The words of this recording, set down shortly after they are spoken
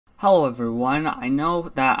Hello everyone, I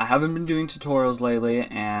know that I haven't been doing tutorials lately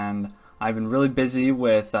and I've been really busy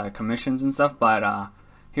with commissions and stuff, but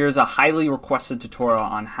here's a highly requested tutorial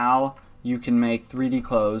on how you can make 3D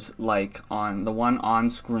clothes like on the one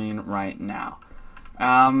on screen right now.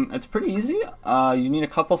 It's pretty easy. You need a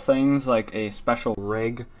couple things like a special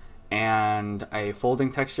rig and a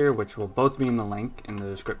folding texture, which will both be in the link in the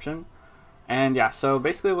description. And yeah, so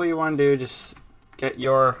basically what you want to do, just get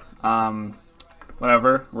your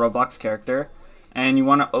whatever Roblox character, and you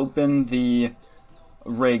want to open the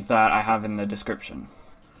rig that I have in the description.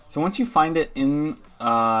 So once you find it in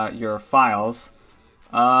your files,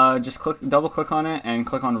 just double click on it and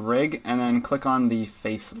click on rig, and then click on the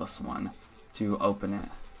faceless one to open it.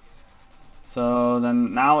 So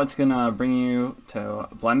then now it's gonna bring you to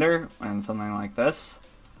Blender and something like this.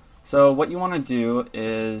 So what you want to do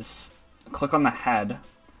is click on the head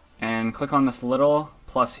and click on this little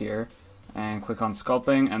plus here and click on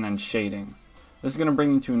sculpting and then shading. This is going to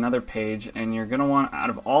bring you to another page, and you're going to want, out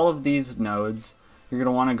of all of these nodes, you're going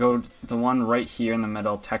to want to go to the one right here in the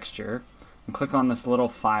middle, texture, and click on this little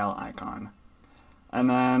file icon. And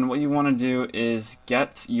then what you want to do is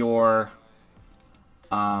get your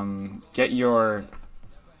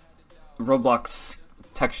Roblox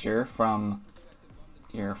texture from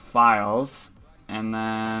your files, and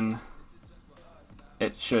then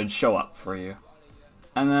it should show up for you.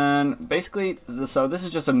 And then basically, so this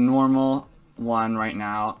is just a normal one right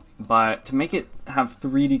now, but to make it have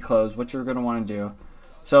 3D clothes, what you're going to want to do,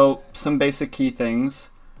 so some basic key things.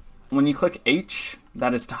 When you click H,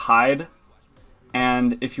 that is to hide,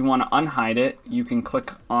 and if you want to unhide it, you can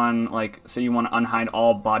click on, like, say you want to unhide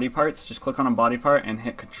all body parts, just click on a body part and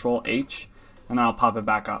hit Control H, and then I'll pop it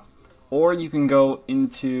back up. Or you can go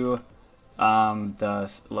into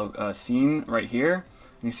the scene right here,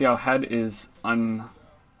 and you see how head is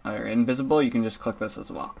invisible. You can just click this as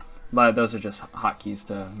well, but those are just hotkeys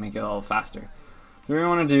to make it a little faster. What you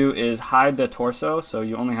want to do is hide the torso, so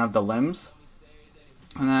you only have the limbs.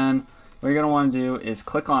 And then what you're going to want to do is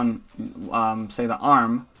click on say the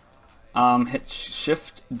arm, hit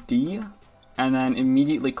Shift D, and then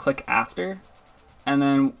immediately click after, and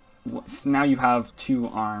then now you have two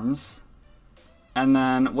arms. And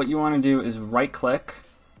then what you want to do is right click,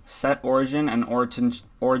 set origin, and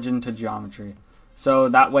origin to geometry. So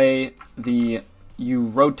that way you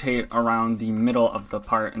rotate around the middle of the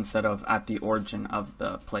part instead of at the origin of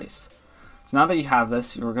the place. So now that you have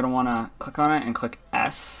this, you're going to want to click on it and click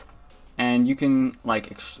S, and you can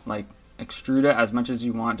extrude it as much as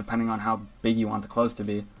you want depending on how big you want the clothes to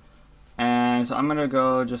be. And so I'm going to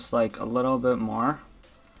go just like a little bit more.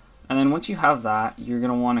 And then once you have that, you're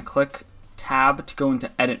going to want to click Tab to go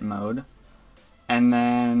into edit mode, and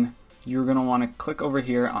then you're going to want to click over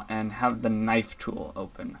here and have the knife tool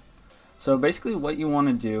open. So basically what you want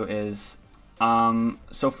to do is,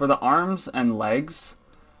 so for the arms and legs,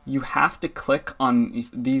 you have to click on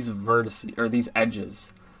these vertices, or these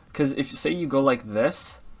edges, because if you say you go like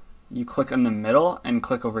this, you click in the middle and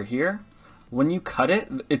click over here, when you cut it,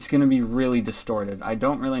 it's going to be really distorted. I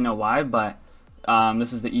don't really know why, but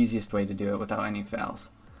this is the easiest way to do it without any fails.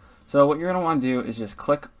 So what you're going to want to do is just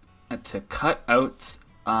click to cut out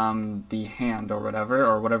the hand or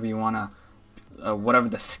whatever you want to, whatever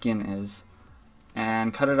the skin is,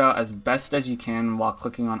 and cut it out as best as you can while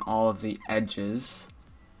clicking on all of the edges,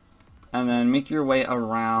 and then make your way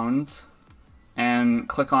around and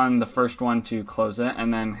click on the first one to close it,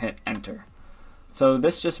 and then hit enter. So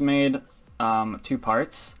this just made two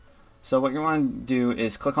parts. So what you want to do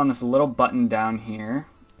is click on this little button down here,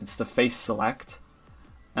 it's the face select,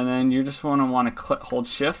 and then you just want to hold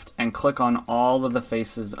shift and click on all of the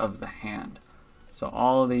faces of the hand. So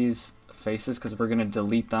all of these faces, because we're going to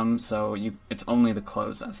delete them, so it's only the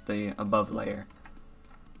clothes, that's the above layer.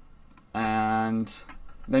 And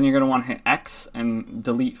then you're going to want to hit X and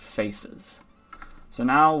delete faces. So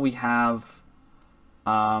now we have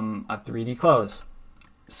a 3D clothes.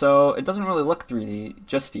 So it doesn't really look 3D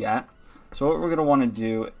just yet. So what we're going to want to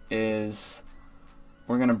do is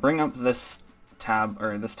we're going to bring up this tab,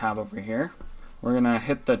 or this tab over here. We're going to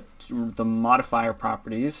hit the modifier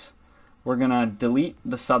properties. We're going to delete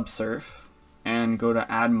the subsurf and go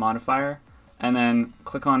to add modifier, and then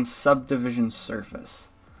click on subdivision surface.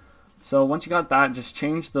 So once you got that, just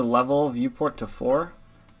change the level viewport to 4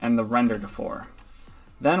 and the render to 4.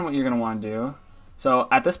 Then what you're going to want to do, so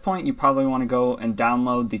at this point you probably want to go and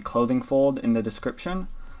download the clothing fold in the description.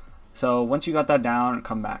 So once you got that down,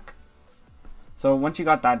 come back. So once you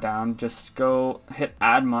got that down, just go hit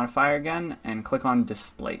add modifier again and click on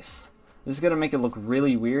displace. This is going to make it look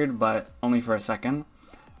really weird, but only for a second.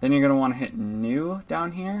 Then you're going to want to hit new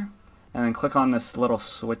down here, and then click on this little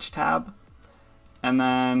switch tab, and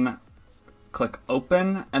then click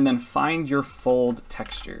open, and then find your fold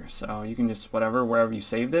texture. So you can just wherever you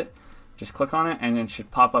saved it, just click on it and it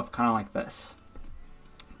should pop up kind of like this.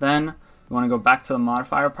 Then you want to go back to the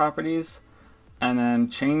modifier properties and then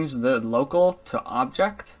change the local to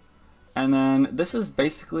object, and then this is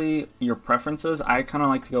basically your preferences. I kind of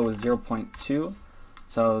like to go with 0.2,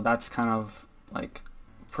 so that's kind of like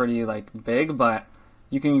pretty like big, but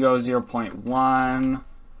you can go 0.1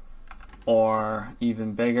 or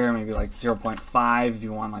even bigger, maybe like 0.5 if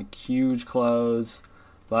you want like huge clothes,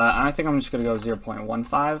 but I think I'm just gonna go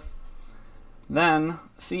 0.15. Then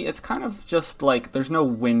see, it's kind of just like there's no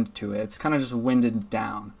wind to it, it's kind of just winded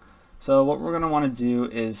down. So what we're gonna want to do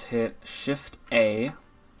is hit Shift A,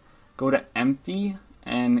 go to empty,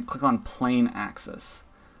 and click on plane axis.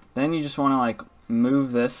 Then you just want to like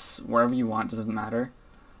move this wherever you want, doesn't matter,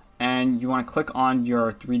 and you want to click on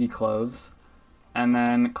your 3D clothes, and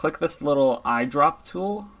then click this little eyedrop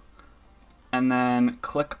tool, and then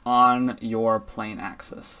click on your plane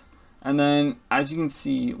axis. And then as you can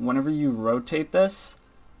see, whenever you rotate this,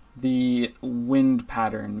 the wind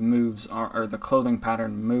pattern moves, or the clothing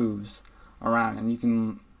pattern moves around, and you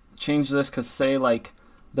can change this because say like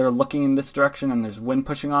they're looking in this direction and there's wind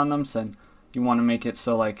pushing on them, so you want to make it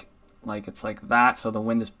so like it's like that, so the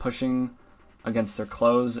wind is pushing against their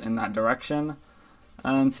clothes in that direction.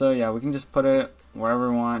 And so yeah, we can just put it wherever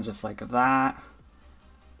we want, just like that.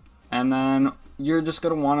 And then you're just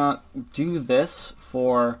going to want to do this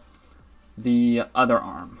for the other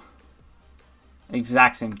arm.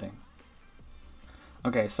 Exact same thing.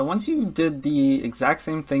 Okay, so once you did the exact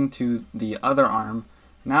same thing to the other arm,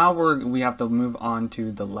 now we have to move on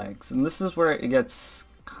to the legs. And this is where it gets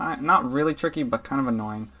not really tricky, but kind of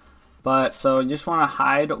annoying. But so you just want to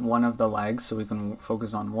hide one of the legs so we can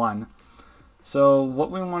focus on one. So what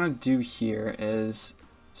we want to do here is,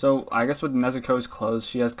 so I guess with Nezuko's clothes,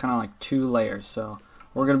 she has kind of like 2 layers. So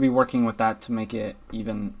we're going to be working with that to make it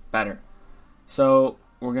even better. So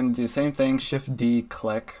we're going to do the same thing, Shift D,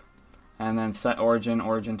 click, and then set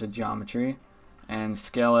origin to geometry, and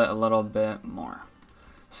scale it a little bit more.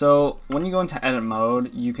 So when you go into edit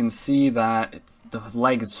mode, you can see that the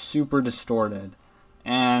leg is super distorted,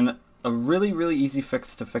 and a really easy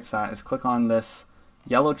fix to fix that is click on this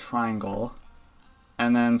yellow triangle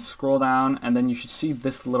and then scroll down, and then you should see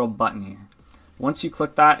this little button here. Once you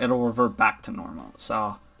click that, it'll revert back to normal.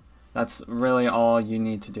 So that's really all you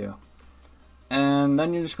need to do. And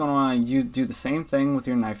then you're just going to want to do the same thing with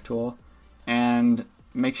your knife tool, and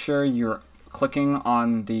make sure you're clicking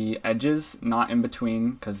on the edges, not in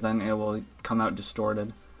between, because then it will come out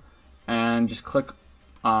distorted. And just click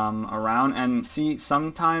around, and see,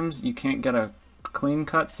 sometimes you can't get a clean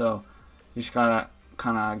cut, so you just gotta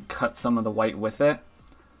kind of cut some of the white with it,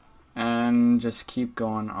 and just keep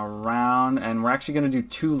going around. And we're actually going to do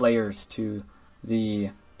 2 layers to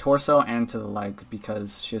the torso and to the legs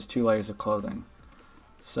because she has 2 layers of clothing.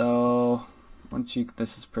 So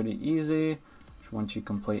this is pretty easy. Once you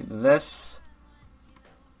complete this,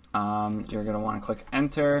 you're going to want to click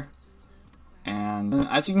enter, and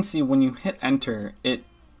as you can see, when you hit enter, it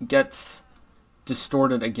gets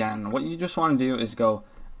distorted again. What you just want to do is go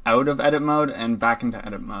out of edit mode and back into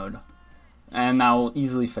edit mode, and that will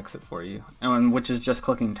easily fix it for you, and which is just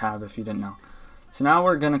clicking tab if you didn't know. So now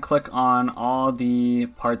we're going to click on all the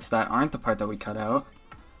parts that aren't the part that we cut out,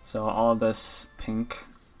 so all this pink,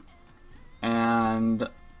 and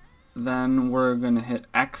then we're going to hit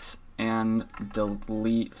X and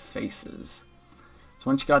delete faces. So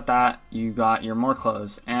once you got that, you got your more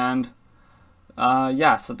clothes, and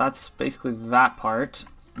yeah, so that's basically that part.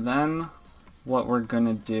 Then what we're going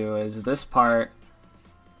to do is this part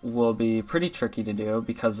will be pretty tricky to do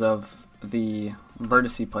because of the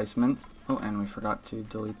vertice placement. Oh, and we forgot to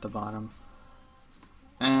delete the bottom.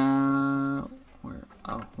 And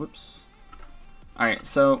whoops. Alright,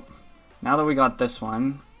 so now that we got this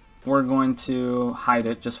one, we're going to hide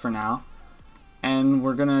it just for now, and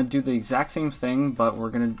we're gonna do the exact same thing, but we're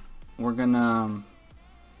gonna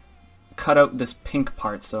cut out this pink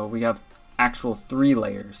part so we have actual 3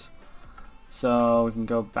 layers. So we can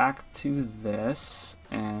go back to this,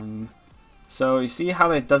 and so you see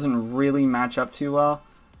how it doesn't really match up too well.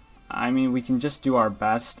 I mean, we can just do our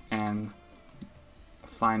best and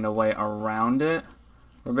find a way around it.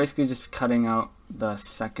 We're basically just cutting out the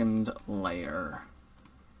 2nd layer.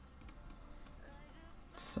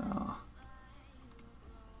 So,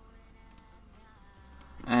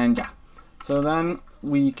 and yeah, so then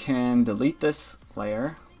we can delete this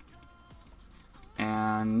layer,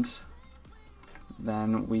 and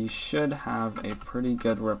then we should have a pretty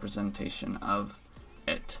good representation of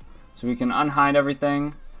it. So we can unhide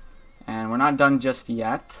everything, and we're not done just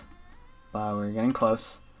yet, but we're getting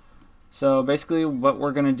close. So basically what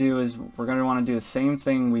we're going to do is we're going to want to do the same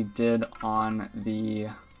thing we did on the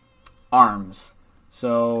arms.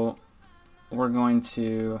 So we're going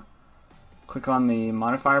to click on the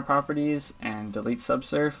modifier properties and delete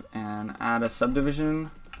subsurf and add a subdivision,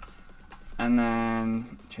 and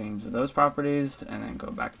then change those properties, and then go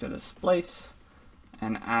back to displace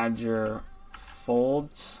and add your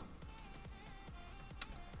folds,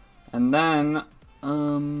 and then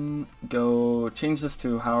go change this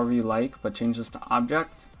to however you like, but change this to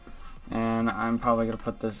object, and I'm probably going to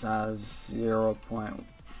put this as 0.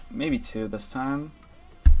 Maybe 2 this time.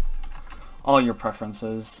 All your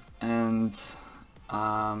preferences, and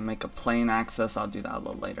make a plane axis. I'll do that a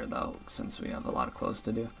little later though, since we have a lot of clothes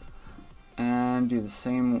to do. And do the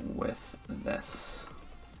same with this.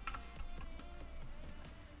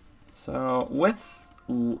 So with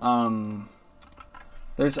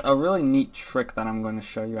there's a really neat trick that I'm going to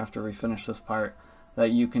show you after we finish this part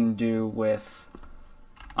that you can do with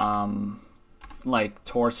like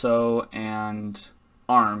torso and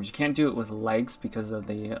arms. You can't do it with legs because of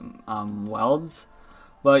the welds,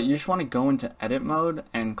 but you just want to go into edit mode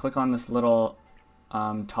and click on this little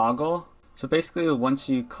toggle. So basically once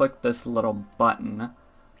you click this little button,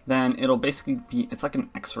 then it'll basically be, it's like an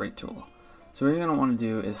x-ray tool. So what you're going to want to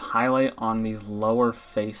do is highlight on these lower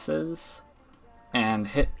faces and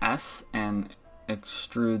hit S and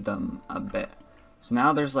extrude them a bit. So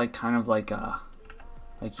now there's like kind of like a,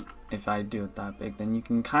 like if I do it that big, then you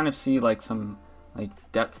can kind of see like some like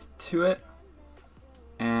depth to it.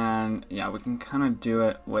 And yeah, we can kind of do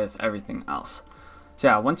it with everything else. So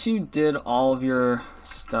yeah, once you did all of your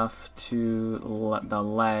stuff to the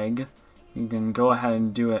leg, you can go ahead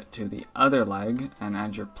and do it to the other leg and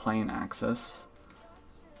add your plane axis.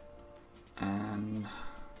 And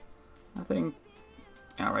I think,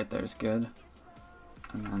 yeah, right there is good.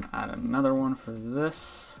 And then add another one for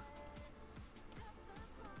this.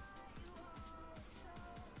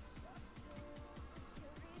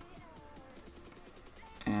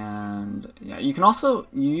 And yeah, you can also,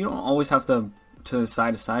 you don't always have to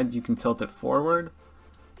side to side. You can tilt it forward,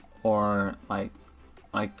 or like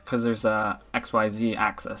because there's a XYZ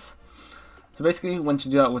axis. So basically once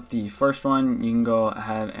you do that with the first one, you can go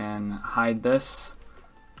ahead and hide this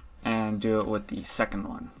and do it with the second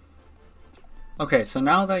one. Okay, so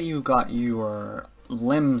now that you got your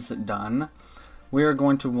limbs done, we are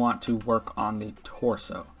going to want to work on the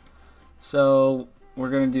torso. So we're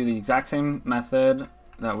going to do the exact same method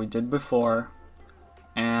that we did before,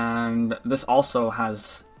 and this also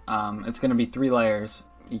has it's going to be 3 layers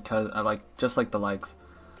because just like the legs.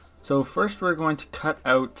 So first we're going to cut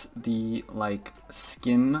out the like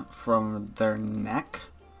skin from their neck,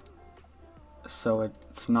 so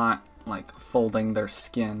it's not like folding their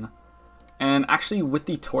skin. And actually with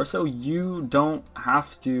the torso, you don't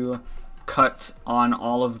have to cut on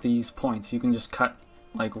all of these points. You can just cut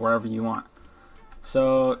like wherever you want.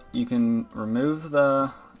 So you can remove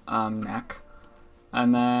the neck,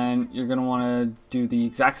 and then you're going to want to do the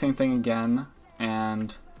exact same thing again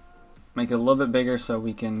and make it a little bit bigger so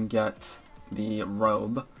we can get the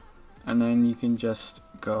robe. And then you can just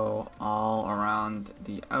go all around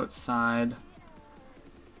the outside.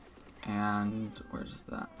 And where's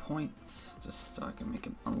that point? Just so I can make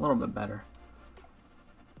it a little bit better.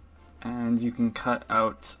 And you can cut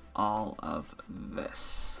out all of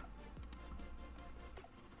this.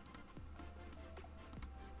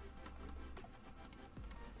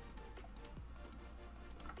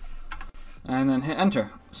 And then hit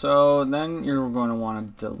enter. So then you're going to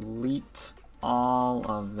want to delete all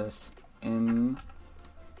of this in,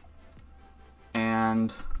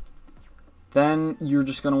 and then you're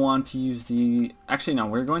just going to want to use the, actually no,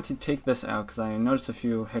 we're going to take this out because I noticed a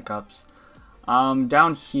few hiccups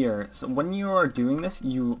down here. So when you are doing this,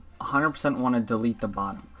 you 100% want to delete the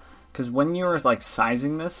bottom, because when you're like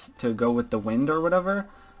sizing this to go with the wind or whatever,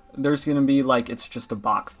 there's going to be like, it's just a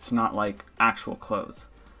box, it's not like actual clothes.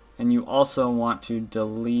 And you also want to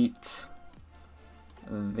delete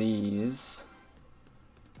these.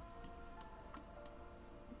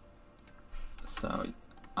 So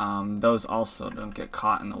those also don't get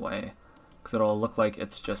caught in the way, because it'll look like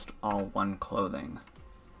it's just all one clothing.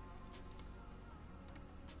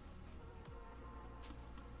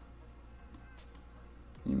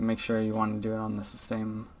 You make sure you want to do it on this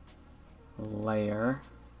same layer.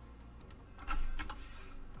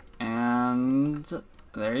 And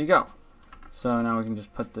there you go. So now we can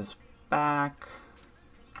just put this back.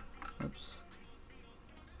 Oops.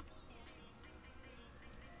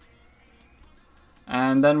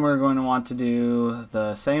 And then we're going to want to do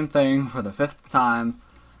the same thing for the 5th time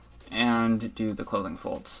and do the clothing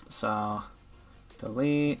folds. So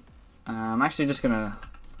delete. I'm actually just going to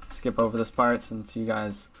skip over this part since you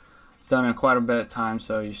guys have done it quite a bit of time,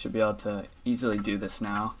 so you should be able to easily do this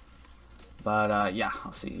now. But yeah,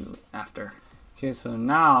 I'll see you after. Okay, so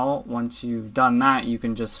now once you've done that, you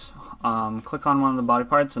can just click on one of the body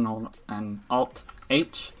parts and hold Alt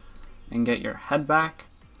H and get your head back.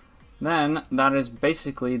 Then that is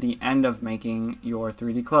basically the end of making your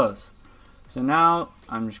 3D clothes. So now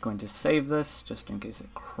I'm just going to save this just in case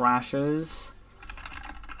it crashes.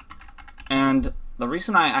 And the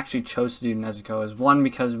reason I actually chose to do Nezuko is 1,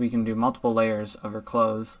 because we can do multiple layers of her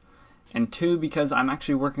clothes, and 2, because I'm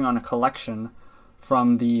actually working on a collection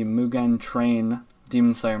from the Mugen Train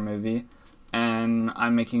Demon Slayer movie, and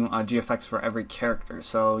I'm making a GFX for every character.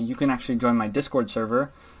 So you can actually join my Discord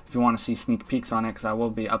server if you want to see sneak peeks on it, because I will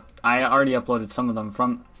be I already uploaded some of them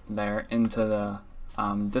from there into the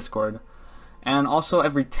Discord. And also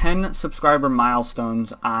every 10 subscriber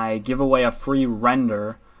milestones I give away a free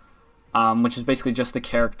render, which is basically just the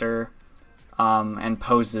character and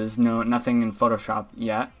poses, nothing in Photoshop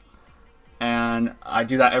yet. And I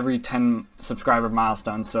do that every 10 subscriber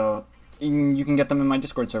milestones, so you can get them in my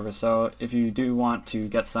Discord server. So if you do want to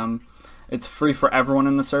get some, it's free for everyone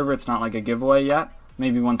in the server. It's not like a giveaway yet.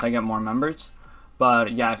 Maybe once I get more members.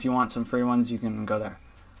 But yeah, if you want some free ones, you can go there.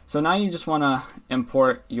 So now you just want to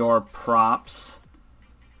import your props,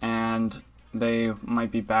 and they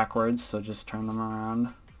might be backwards, so just turn them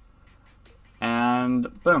around.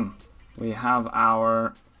 And boom, we have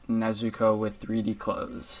our Nezuko with 3D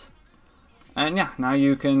clothes. And yeah, now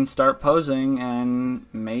you can start posing and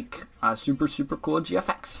make a super cool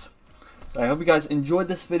GFX. So I hope you guys enjoyed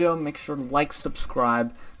this video. Make sure to like,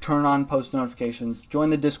 subscribe, turn on post notifications, join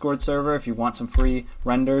the Discord server if you want some free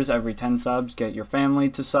renders every 10 subs. Get your family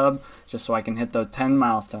to sub just so I can hit the 10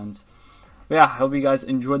 milestones. But yeah, I hope you guys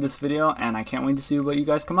enjoyed this video, and I can't wait to see what you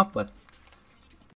guys come up with.